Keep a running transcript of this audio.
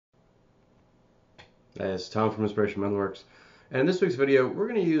It's Tom from Inspiration Metalworks, and in this week's video we're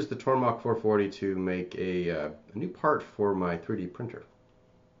going to use the Tormach 440 to make a new part for my 3D printer.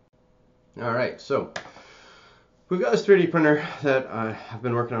 Alright, so we've got this 3D printer that I've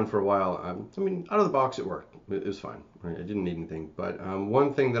been working on for a while. I mean, out of the box it worked. It was fine. Right? It didn't need anything, but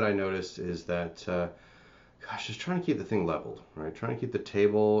one thing that I noticed is that gosh, just trying to keep the thing leveled, right? Trying to keep the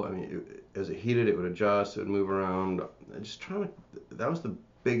table, I mean, as it heated it would adjust, it would move around. Just trying to, that was the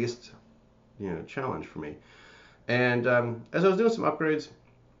biggest challenge for me. And as I was doing some upgrades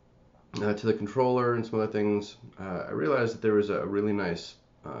to the controller and some other things, I realized that there was a really nice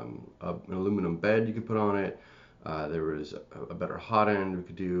an aluminum bed you could put on it. There was a better hot end we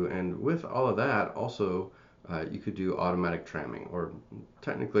could do, and with all of that, also you could do automatic tramming, or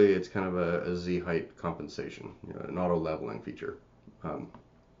technically it's kind of a Z height compensation, an auto leveling feature.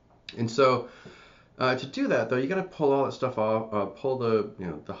 And so to do that, though, you got to pull all that stuff off. Pull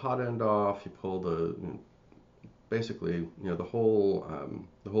the hot end off. You pull the basically the whole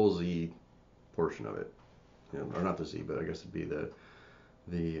Z portion of it, or not the Z, but I guess it'd be the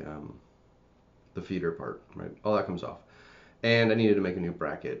feeder part, right? All that comes off, and I needed to make a new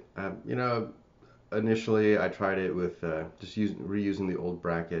bracket. Initially I tried it with just reusing the old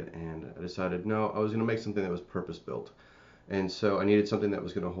bracket, and I decided no, I was going to make something that was purpose built. And so I needed something that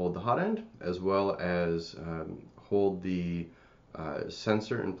was going to hold the hot end as well as hold the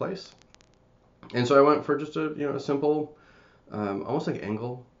sensor in place. And so I went for just a simple, almost like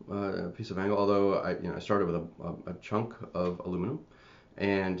angle, piece of angle. Although I started with a chunk of aluminum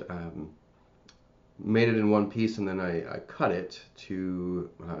and made it in one piece, and then I cut it to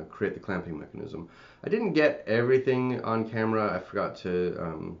create the clamping mechanism. I didn't get everything on camera. I forgot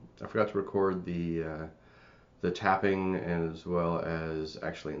to record the tapping as well as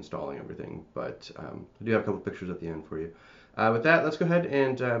actually installing everything, but I do have a couple pictures at the end for you. With that, let's go ahead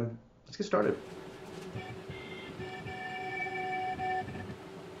and let's get started.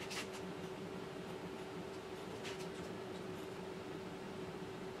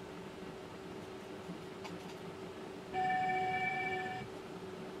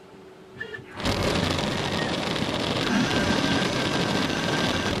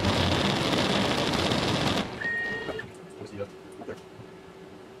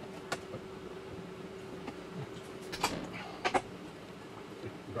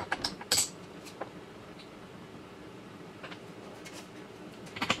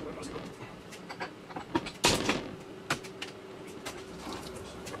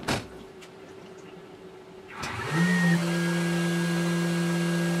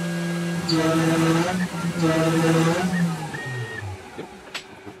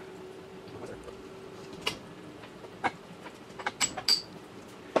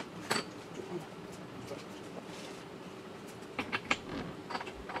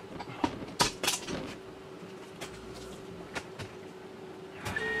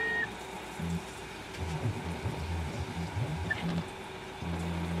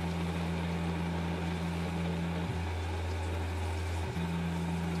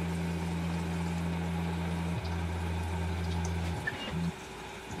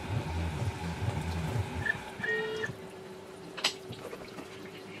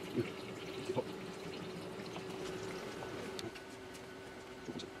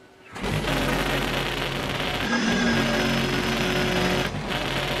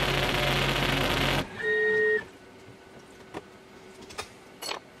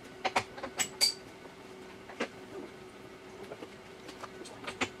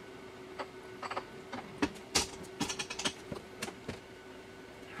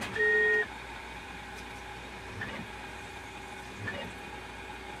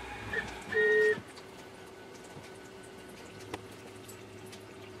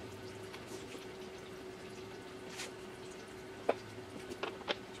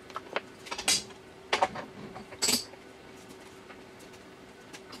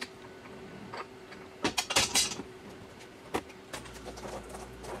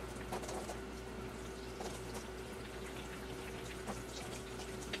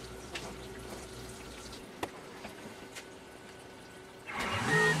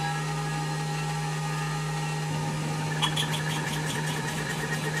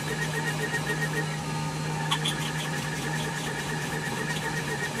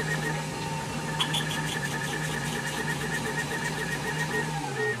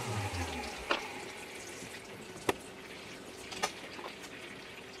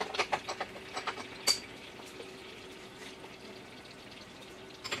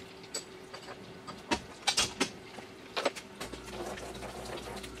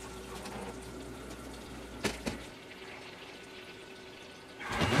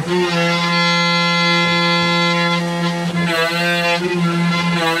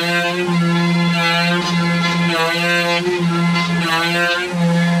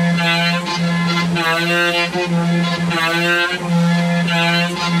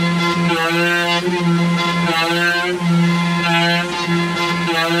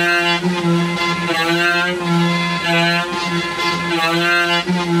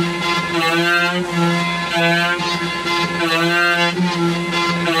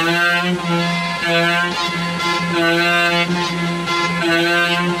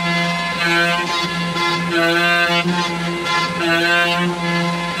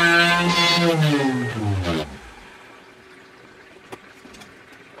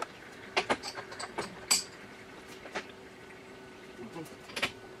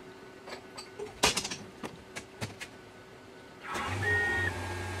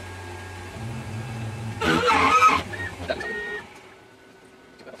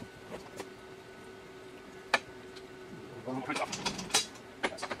 Print off.